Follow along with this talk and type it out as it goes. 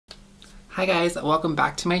Hi guys, welcome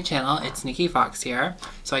back to my channel. It's Nikki Fox here.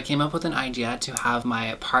 So I came up with an idea to have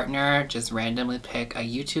my partner just randomly pick a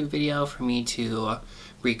YouTube video for me to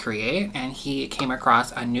recreate, and he came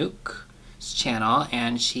across a Knook's channel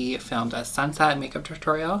and she filmed a sunset makeup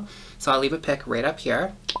tutorial. So I'll leave a pic right up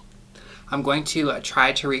here. I'm going to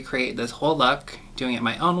try to recreate this whole look, doing it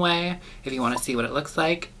my own way. If you want to see what it looks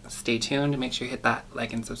like, stay tuned. Make sure you hit that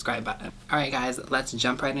like and subscribe button. Alright guys, let's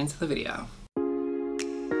jump right into the video.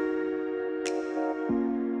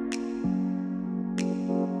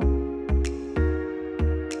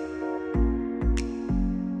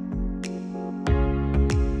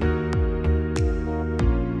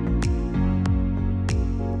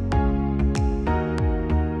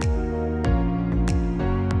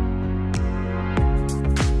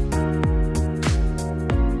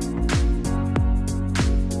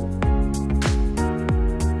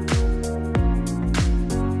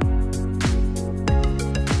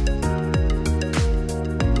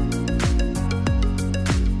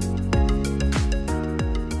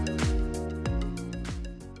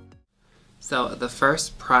 So the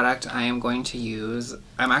first product I am going to use,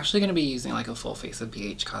 I'm actually going to be using like a full face of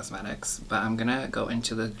BH Cosmetics, but I'm going to go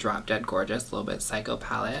into the Drop Dead Gorgeous Little Bit Psycho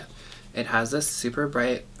palette. It has this super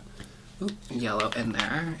bright yellow in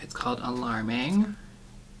there. It's called Alarming.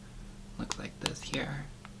 Looks like this here.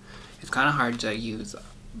 It's kind of hard to use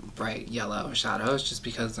bright yellow shadows just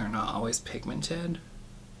because they're not always pigmented.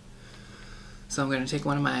 So I'm going to take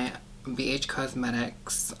one of my BH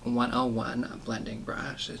Cosmetics 101 blending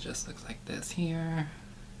brush. It just looks like this here.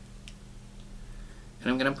 And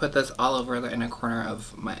I'm going to put this all over the inner corner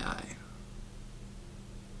of my eye.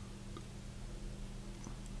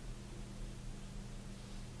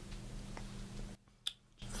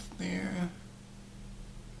 Just there.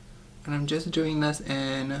 And I'm just doing this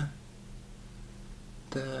in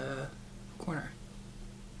the corner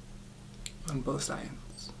on both sides.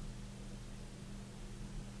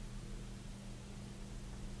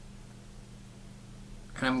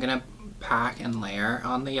 And I'm going to pack and layer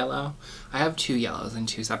on the yellow. I have two yellows in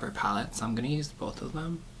two separate palettes, so I'm going to use both of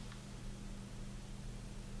them.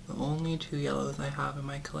 The only two yellows I have in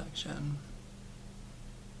my collection.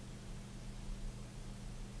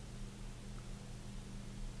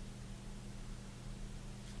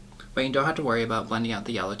 But you don't have to worry about blending out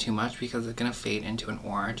the yellow too much because it's going to fade into an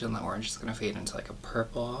orange, and the orange is going to fade into like a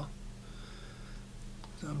purple.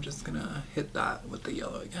 So I'm just going to hit that with the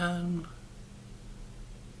yellow again.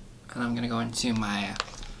 And I'm going to go into my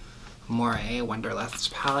Moray Wonderlust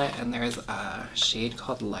palette, and there's a shade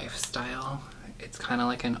called Lifestyle. It's kind of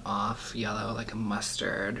like an off yellow, like a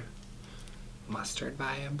mustard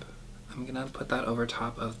vibe. I'm going to put that over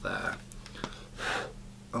top of the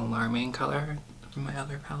Alarming color from my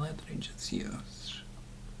other palette that I just used.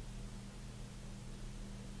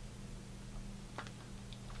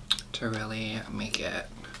 To really make it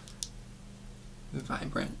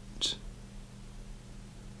vibrant.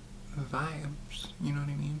 Vibes, you know what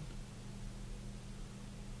I mean?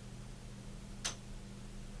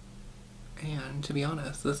 And to be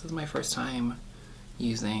honest, this is my first time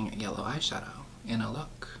using yellow eyeshadow in a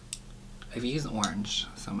look. I've used orange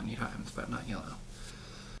so many times, but not yellow.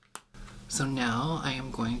 So now I am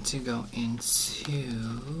going to go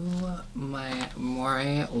into my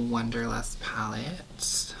Moray Wonderlust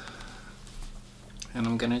palette. And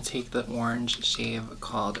I'm going to take the orange shade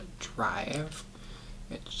called Drive.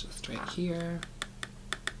 It's just right here.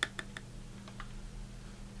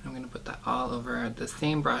 I'm going to put that all over the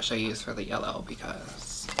same brush I used for the yellow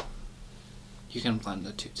because you can blend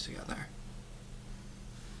the two together.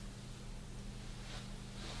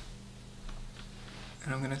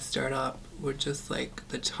 And I'm going to start up with just like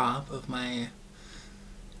the top of my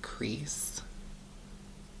crease,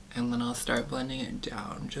 and then I'll start blending it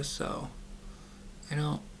down just so I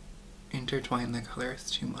don't intertwine the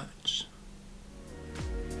colors too much.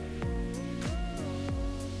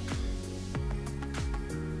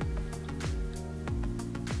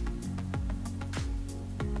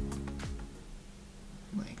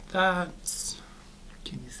 That.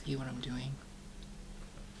 Can you see what I'm doing?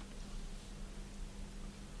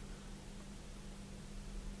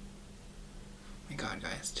 My God,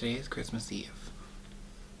 guys, today is Christmas Eve.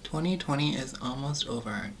 2020 is almost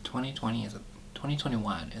over.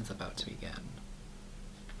 2021 is about to begin.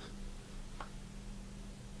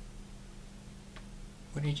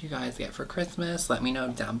 What did you guys get for Christmas? Let me know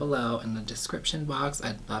down below in the description box.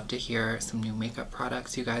 I'd love to hear some new makeup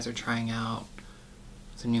products you guys are trying out.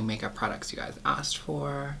 Some new makeup products you guys asked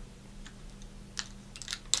for.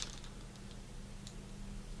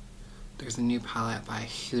 There's a new palette by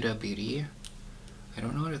Huda Beauty. I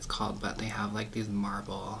don't know what it's called, but they have like these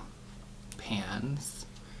marble pans,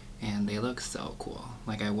 and they look so cool.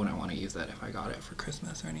 Like, I wouldn't want to use it if I got it for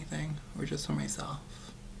Christmas or anything, or just for myself.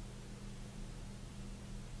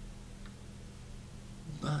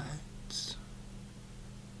 But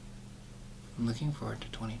I'm looking forward to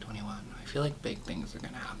 2021. I feel like big things are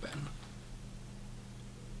gonna happen.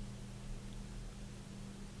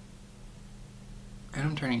 And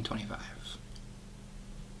I'm turning 25.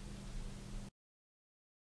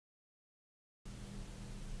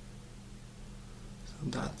 So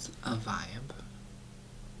that's a vibe.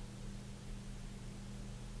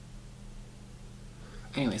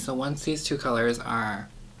 Anyway, so once these two colors are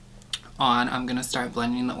on, I'm gonna start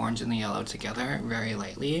blending the orange and the yellow together very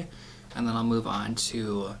lightly, and then I'll move on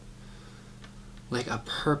to like a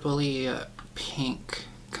purpley pink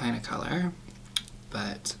kind of color.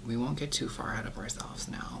 But we won't get too far ahead of ourselves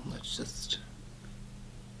now. Let's just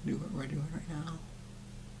do what we're doing right now.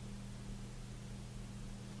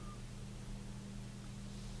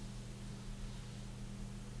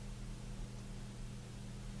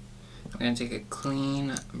 I'm going to take a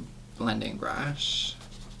clean blending brush.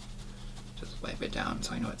 Just wipe it down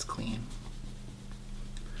so I know it's clean.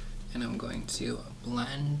 And I'm going to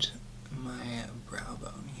blend my brow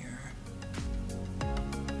bone here.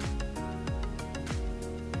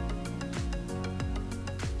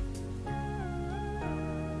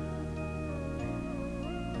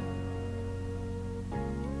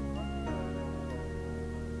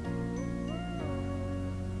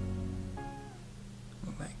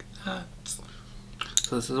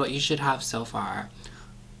 So this is what you should have so far.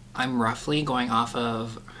 I'm roughly going off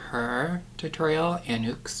of her tutorial and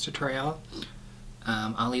Knook's tutorial.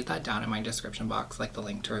 I'll leave that down in my description box, like the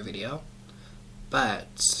link to her video.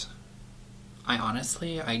 But I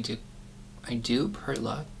honestly, I do per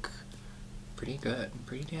look pretty good,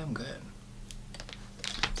 pretty damn good.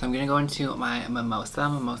 So I'm gonna go into my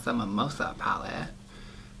Mimosa palette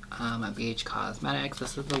at BH Cosmetics.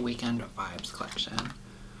 This is the Weekend Vibes collection.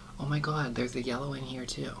 Oh my god, there's a yellow in here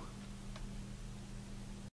too.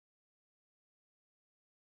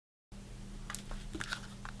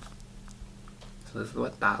 So this is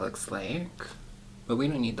what that looks like. But we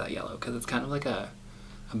don't need that yellow because it's kind of like a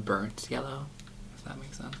burnt yellow, if that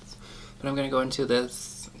makes sense. But I'm going to go into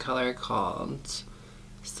this color called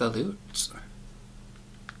Salute.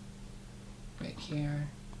 Right here.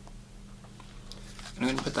 I'm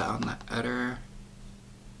going to put that on the outer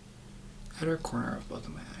corner of both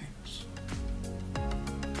of my eyes.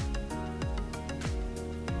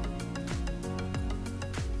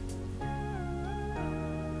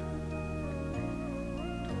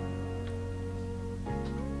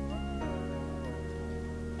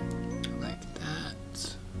 Like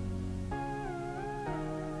that.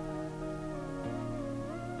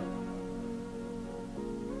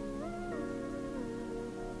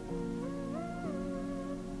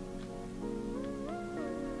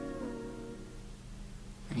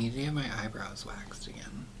 I need to get my eyebrows waxed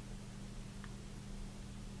again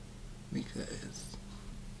because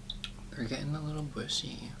they're getting a little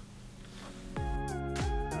bushy.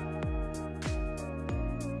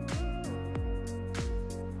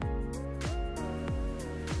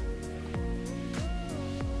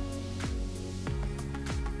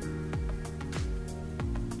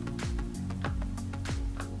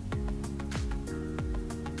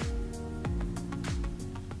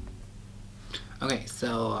 Okay,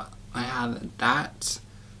 so I have that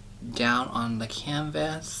down on the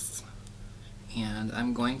canvas, and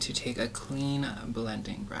I'm going to take a clean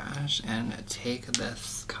blending brush and take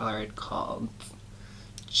this color called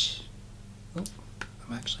I'm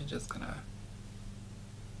actually just gonna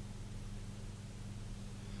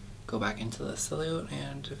go back into the Salute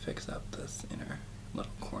and to fix up this inner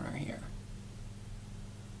little corner here.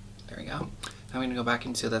 There we go. I'm going to go back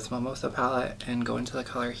into this Mimosa palette and go into the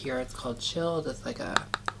color here. It's called Chilled. It's like a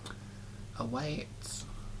white.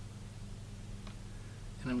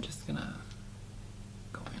 And I'm just going to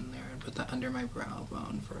go in there and put that under my brow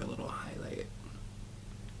bone for a little highlight.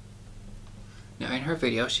 Now in her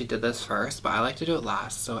video she did this first, but I like to do it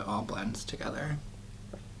last so it all blends together.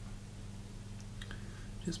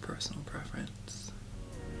 Just personal preference.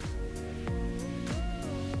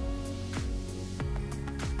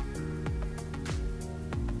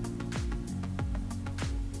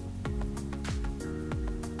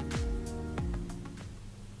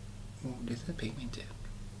 This is pigmented.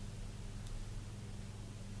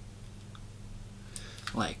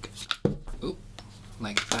 Like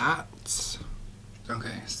that.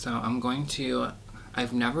 Okay, so I'm going to,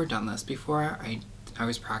 I've never done this before. I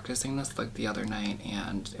was practicing this like the other night,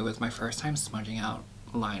 and it was my first time smudging out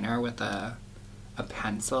liner with a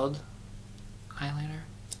penciled eyeliner.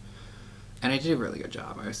 And I did a really good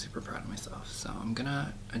job. I was super proud of myself. So I'm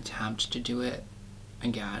gonna attempt to do it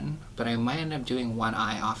again, but I might end up doing one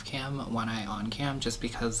eye off cam, one eye on cam, just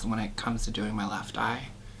because when it comes to doing my left eye,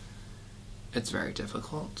 it's very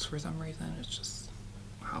difficult for some reason. It's just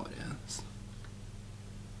how it is.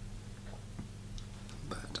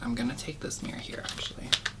 But I'm gonna take this mirror here actually.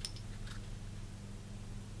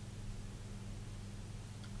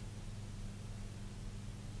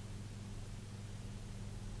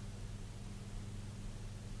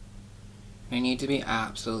 I need to be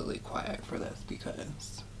absolutely quiet for this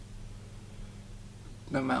because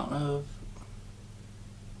the amount of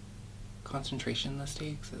concentration this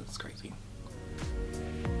takes is crazy.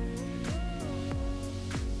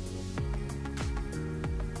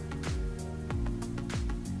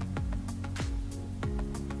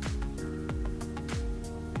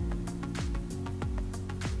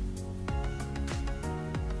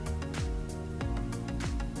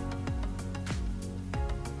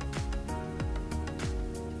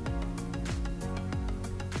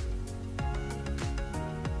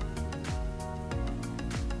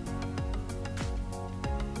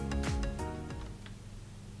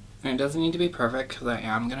 And it doesn't need to be perfect because I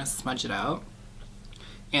am going to smudge it out.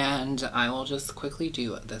 And I will just quickly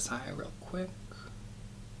do this eye real quick.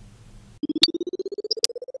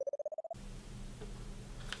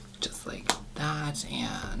 Just like that.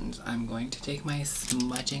 And I'm going to take my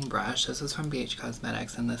smudging brush. This is from BH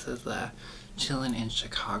Cosmetics and this is the Chillin' in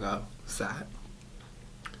Chicago set.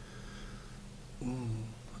 Ooh.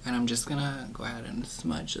 And I'm just going to go ahead and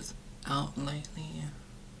smudge this out lightly.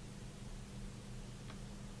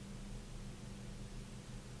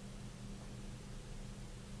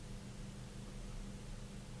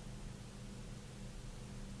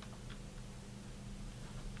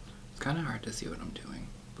 Kind of hard to see what I'm doing,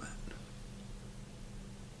 but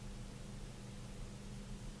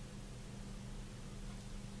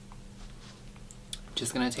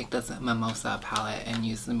just gonna take this Mimosa palette and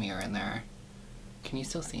use the mirror in there. Can you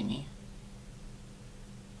still see me?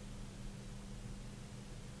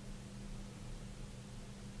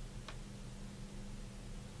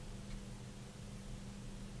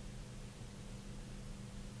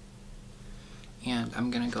 And I'm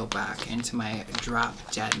gonna go back into my Drop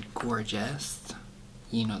Dead Gorgeous.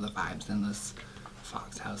 You know the vibes in this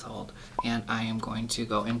Fox household. And I am going to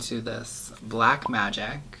go into this Black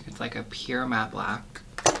Magic. It's like a pure matte black.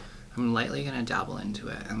 I'm lightly gonna dabble into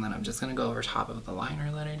it, and then I'm just gonna go over top of the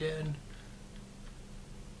liner that I did.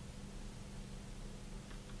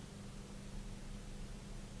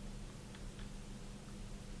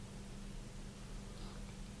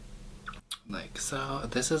 Like so.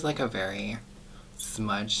 This is like a very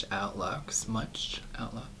smudged outlook. So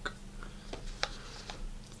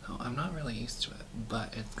I'm not really used to it,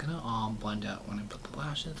 but it's gonna all blend out when I put the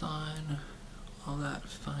lashes on. All that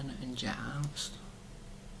fun and jazz.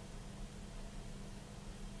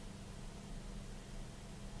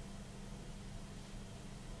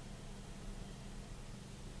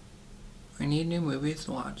 I need new movies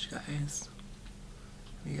to watch, guys.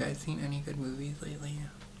 Have you guys seen any good movies lately?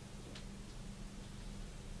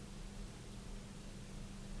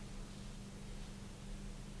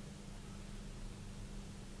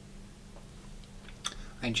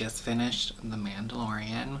 I just finished The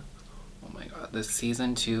Mandalorian. Oh my god, the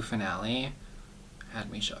season 2 finale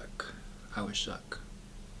had me shook. I was shook.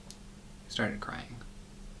 I started crying.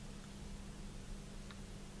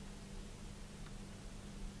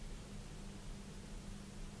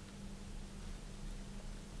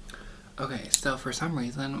 Okay, so for some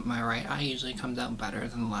reason, my right eye usually comes out better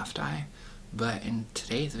than the left eye, but in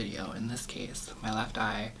today's video, in this case, my left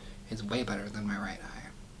eye is way better than my right eye.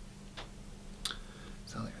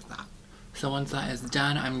 So there's that. So once that is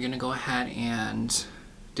done, I'm gonna go ahead and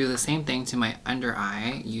do the same thing to my under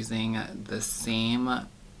eye using the same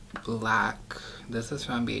black. This is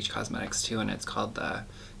from BH Cosmetics too, and it's called the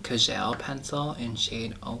Kajal pencil in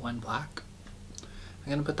shade 01 Black.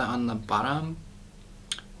 I'm gonna put that on the bottom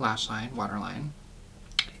lash line, waterline,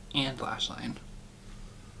 and lash line.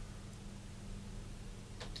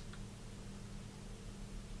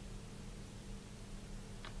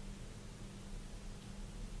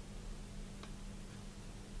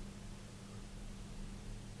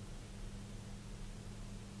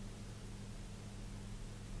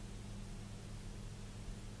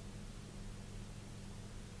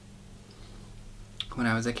 When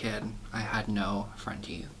I was a kid, I had no front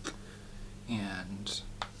teeth, and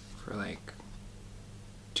for like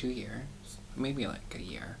 2 years, maybe like a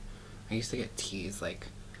year, I used to get teased like,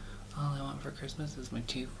 all I want for Christmas is my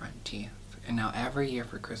 2 front teeth. And now every year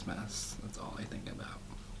for Christmas, that's all I think about.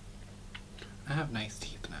 I have nice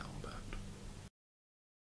teeth now, but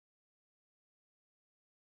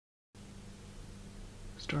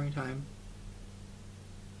Story time.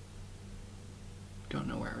 Don't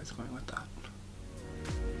know where I was going with that.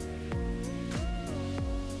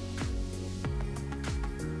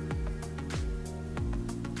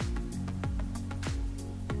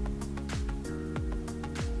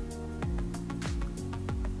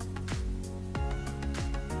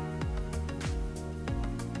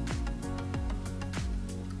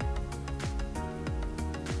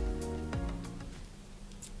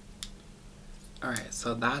 Alright,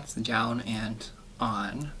 so that's down and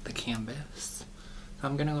on the canvas. So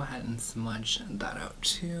I'm gonna go ahead and smudge that out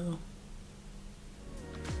too.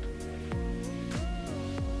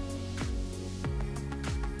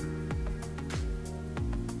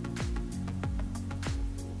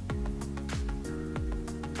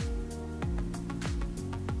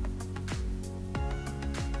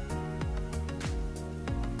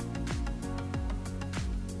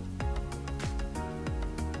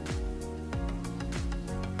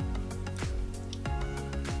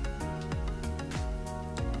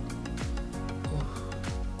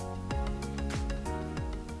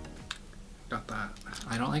 Got that.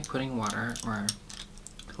 I don't like putting water or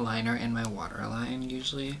liner in my waterline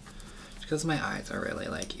usually because my eyes are really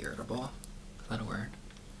like irritable. Is that a word?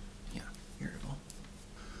 Yeah, irritable.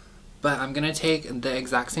 But I'm gonna take the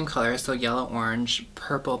exact same color, so yellow, orange,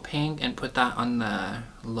 purple, pink, and put that on the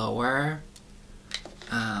lower,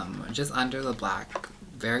 just under the black.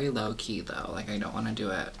 Very low key though, like I don't want to do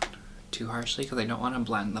it too harshly because I don't want to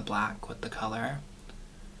blend the black with the color.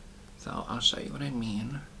 So I'll show you what I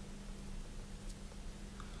mean.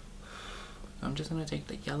 I'm just gonna take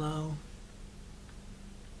the yellow.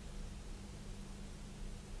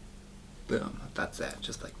 Boom, that's it,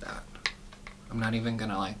 just like that. I'm not even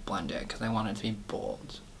gonna like blend it because I want it to be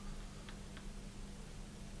bold.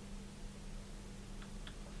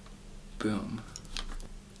 Boom.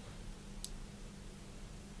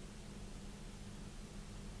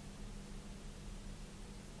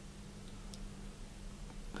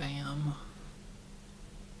 Bam.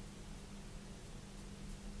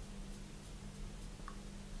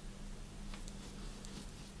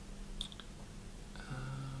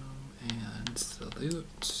 And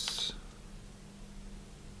salute.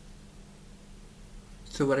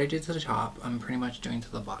 So what I did to the top, I'm pretty much doing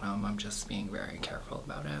to the bottom. I'm just being very careful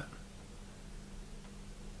about it.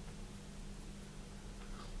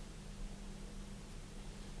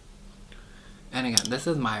 And again, this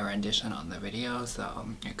is my rendition on the video, so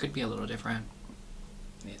it could be a little different.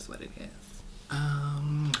 It is what it is.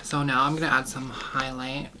 So now I'm gonna add some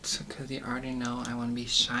highlight because you already know I want to be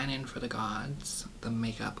shining for the gods, the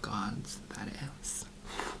makeup gods, that is.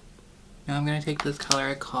 Now I'm gonna take this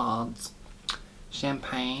color called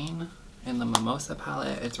Champagne in the Mimosa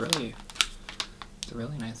palette. It's a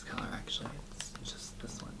really nice color actually. It's just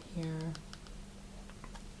this one here.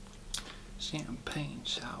 Champagne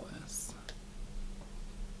showers.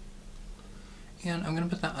 And I'm gonna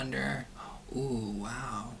put that under. Ooh,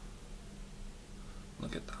 wow.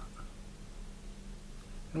 Look at that.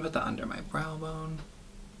 I'm gonna put that under my brow bone.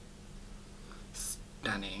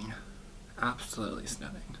 Stunning. Absolutely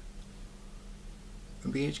stunning.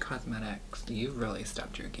 BH Cosmetics, you've really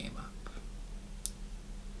stepped your game up.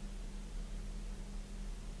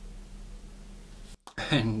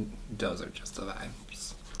 And those are just the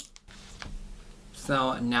vibes.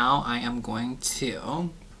 So now I am going to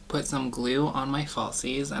put some glue on my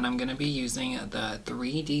falsies, and I'm going to be using the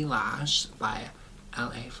 3D Lash by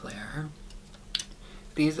LA Flare.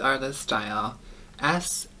 These are the style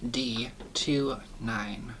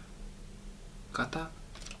SD29. Got that?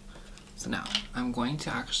 So now I'm going to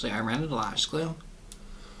I ran out of lash glue.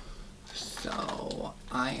 So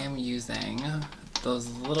I am using those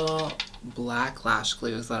little black lash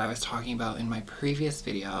glues that I was talking about in my previous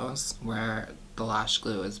videos where the lash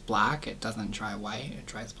glue is black, it doesn't dry white, it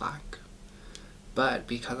dries black. But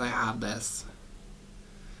because I have this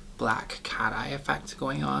black cat eye effect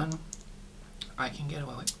going on, I can get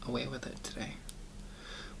away with it today.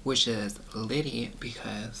 Which is litty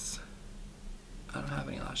because I don't have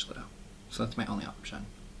any lash glue. So that's my only option.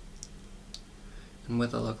 And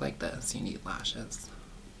with a look like this, you need lashes.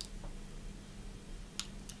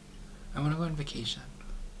 I want to go on vacation.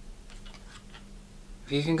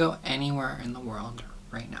 If you can go anywhere in the world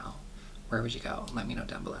right now, where would you go? Let me know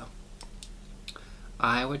down below.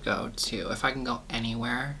 I would go to, if I can go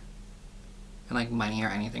anywhere, and like money or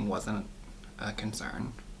anything wasn't a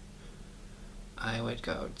concern, I would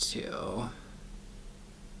go to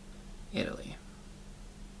Italy.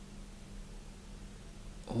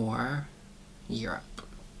 Or Europe.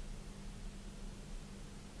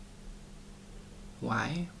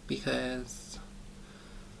 Why? Because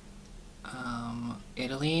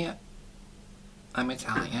Italy. I'm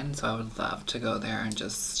Italian, so I would love to go there and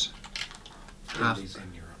just have... Italy's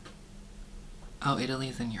in Europe. Oh,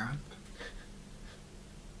 Italy's in Europe?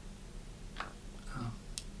 Oh.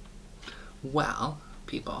 Well,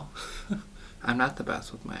 people, I'm not the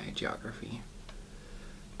best with my geography.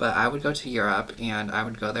 But I would go to Europe, and I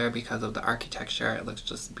would go there because of the architecture. It looks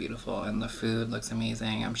just beautiful, and the food looks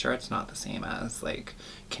amazing. I'm sure it's not the same as, like,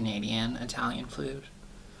 Canadian Italian food.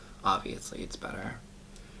 Obviously, it's better.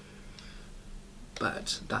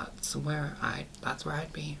 But that's where I'd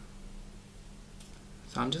be.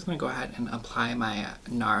 So I'm just going to go ahead and apply my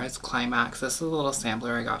NARS Climax. This is a little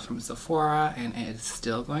sampler I got from Sephora, and it is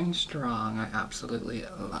still going strong. I absolutely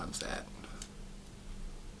love it.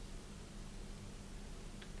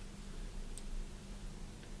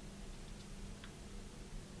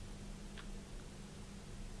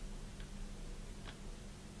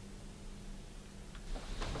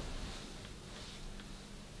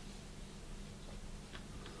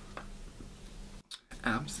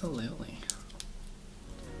 Absolutely.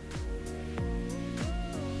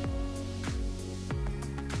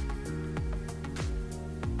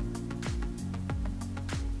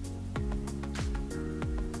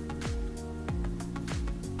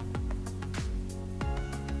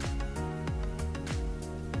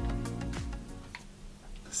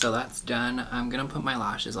 So that's done. I'm gonna put my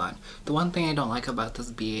lashes on. The one thing I don't like about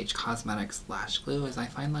this BH Cosmetics lash glue is I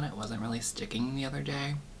find that it wasn't really sticking the other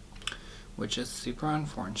day, which is super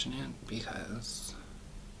unfortunate because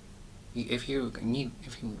if you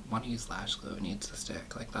want to use lash glue, it needs to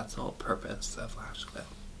stick. Like, that's the whole purpose of lash glue.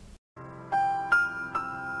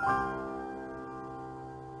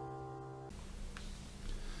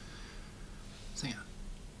 So yeah.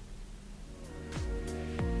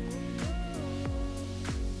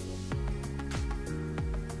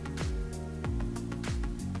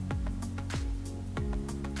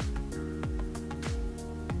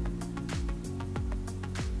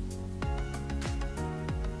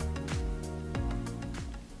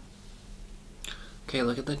 Okay,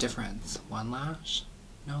 look at the difference. One lash,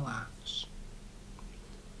 no lash.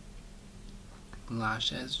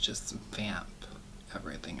 Lashes just vamp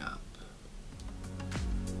everything up.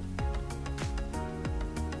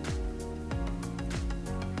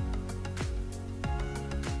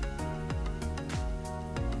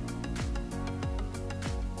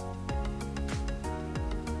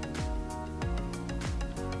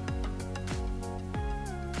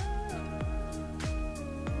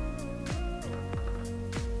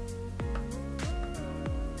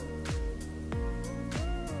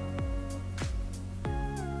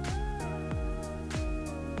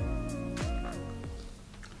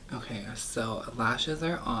 Okay, so lashes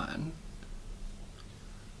are on.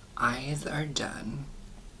 Eyes are done.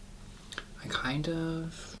 I kind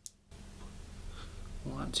of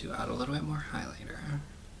want to add a little bit more highlighter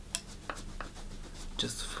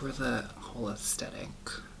just for the whole aesthetic.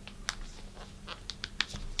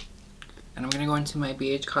 And I'm gonna go into my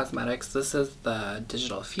BH Cosmetics. This is the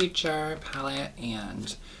Digital Future palette,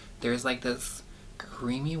 and there's like this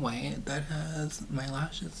creamy white that has my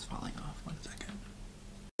lashes falling off. 1 second.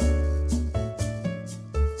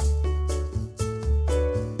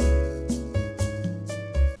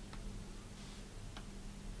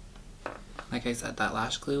 Like I said, that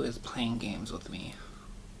lash glue is playing games with me.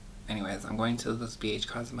 Anyways, I'm going to this BH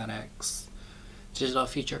Cosmetics Digital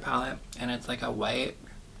Future palette, and it's like a white,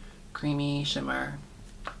 creamy shimmer.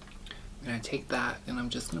 I'm gonna take that, and I'm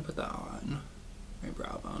just gonna put that on my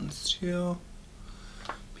brow bones too,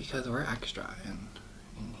 because we're extra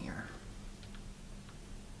in here.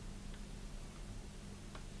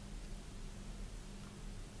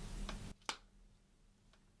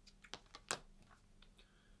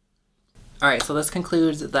 Alright, so this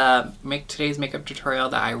concludes the today's makeup tutorial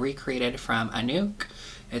that I recreated from Knook.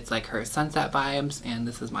 It's like her sunset vibes, and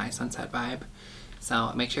this is my sunset vibe.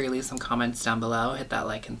 So make sure you leave some comments down below, hit that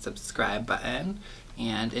like and subscribe button,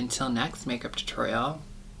 and until next makeup tutorial,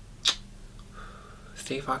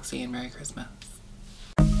 stay foxy and Merry Christmas.